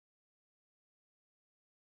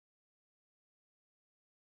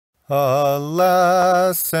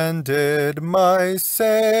Alas, and did my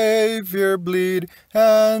Savior bleed,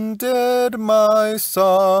 and did my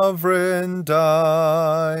Sovereign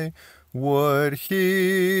die? Would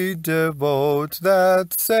he devote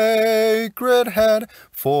that sacred head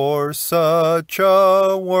for such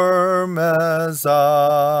a worm as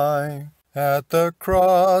I? At the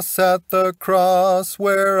cross,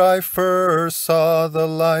 where I first saw the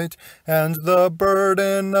light, and the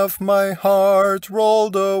burden of my heart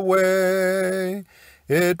rolled away,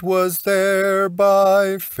 it was there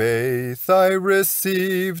by faith I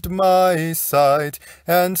received my sight,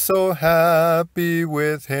 and so happy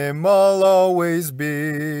with him I'll always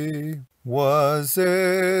be. Was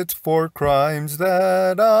it for crimes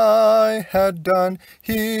that I had done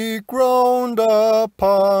he groaned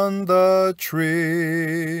upon the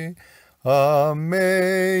tree?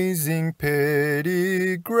 Amazing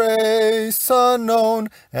pity, grace unknown,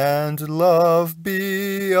 and love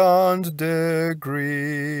beyond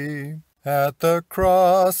degree. At the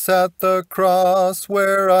cross,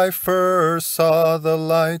 where I first saw the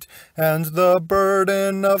light, and the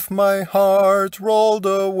burden of my heart rolled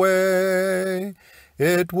away,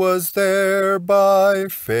 it was there by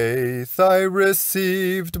faith I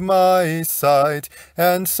received my sight,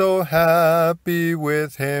 and so happy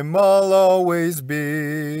with him I'll always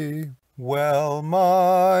be. Well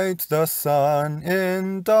might the sun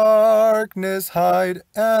in darkness hide,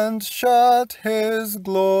 and shut his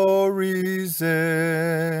glories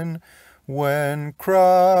in, when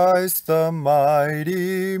Christ the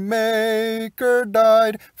mighty Maker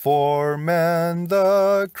died for man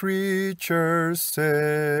the creature's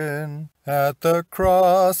sin. At the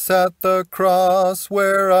cross,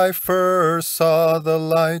 where I first saw the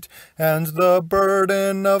light, and the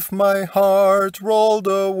burden of my heart rolled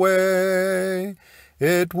away,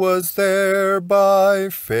 it was there by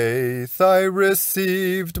faith I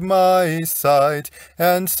received my sight,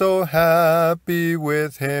 and so happy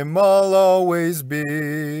with him I'll always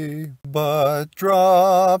be. But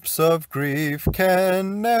drops of grief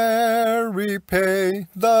can ne'er repay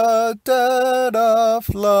the debt of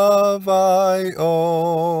love I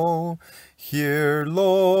owe. Here,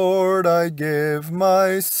 Lord, I give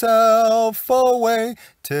myself away,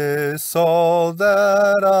 'tis all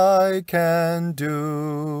that I can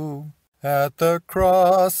do. At the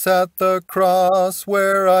cross,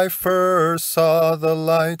 where I first saw the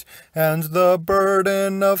light, and the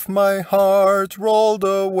burden of my heart rolled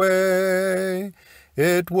away,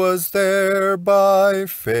 it was there by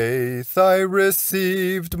faith I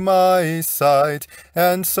received my sight,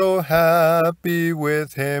 and so happy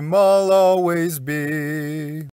with him I'll always be.